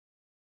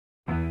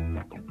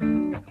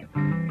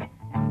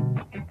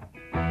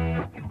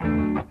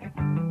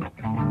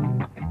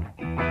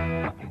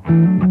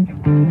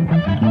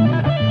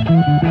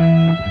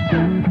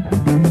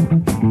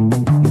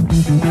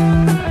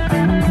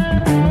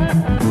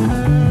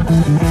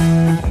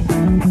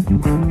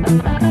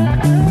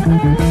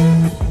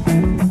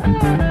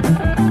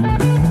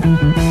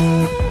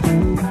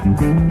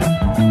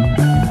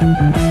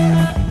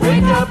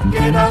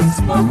Get up,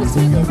 smoke a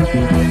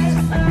cigarette.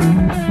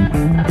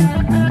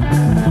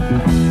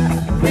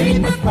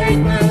 Read the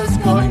papers,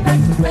 going back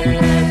to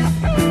bed.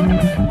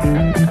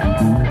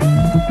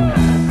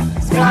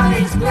 Sky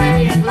is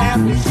grey and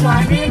lamp is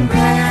shining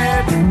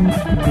red.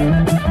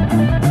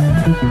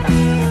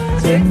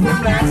 Drink from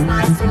last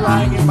night, so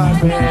lying in my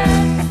bed.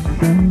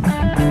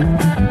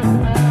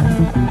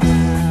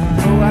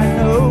 Oh, I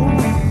know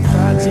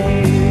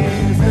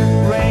tears that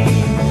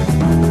rain.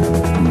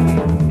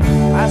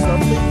 I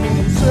start thinking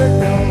in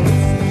circles,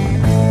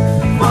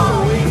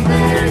 Following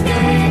their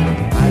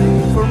game, hiding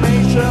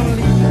information,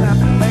 leaving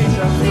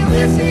affirmation. be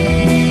busy.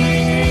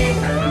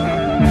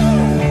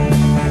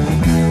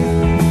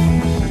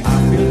 I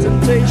feel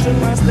temptation,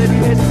 my steady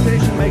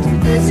hesitation makes me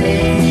dizzy.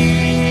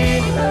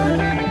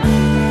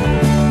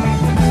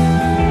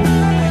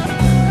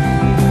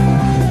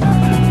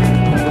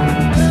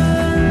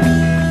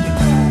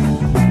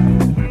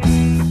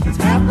 It's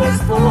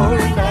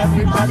 4:30 and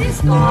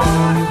everybody's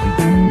gone.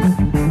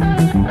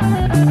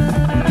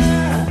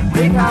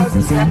 Big house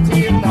is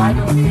empty and I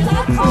don't feel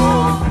at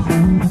home.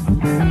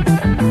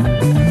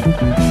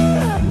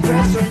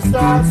 Restaurant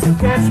starts to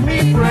catch me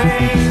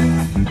praying.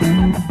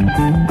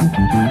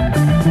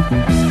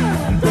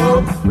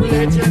 Dope,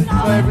 religion,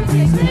 how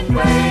everything's in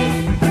vain.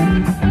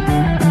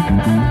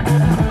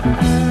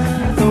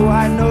 Though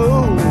I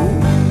know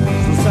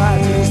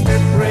society's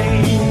dead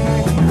brain,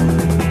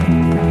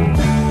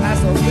 I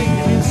start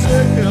thinking in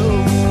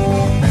circles,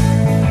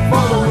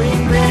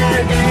 Following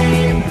their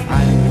game,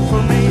 hiding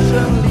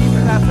information,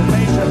 leaving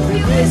affirmation. be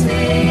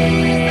busy.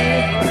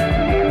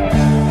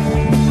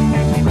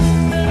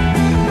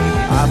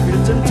 I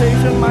feel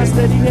temptation, my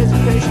steady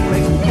hesitation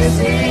makes me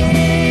dizzy.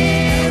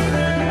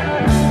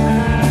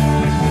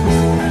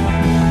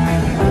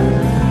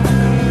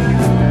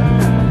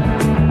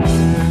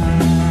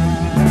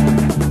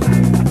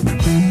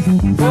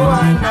 Though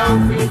I know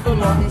feel the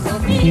longings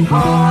of me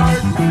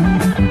hard,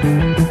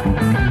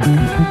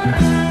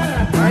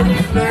 I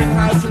didn't learn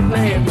how to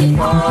play the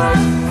card.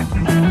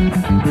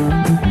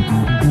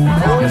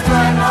 I always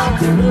try not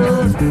to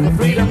lose the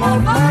freedom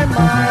of my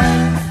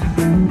mind.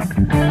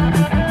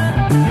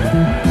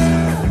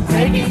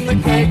 Taking the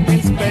cake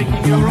means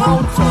baking your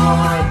own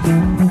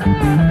tart.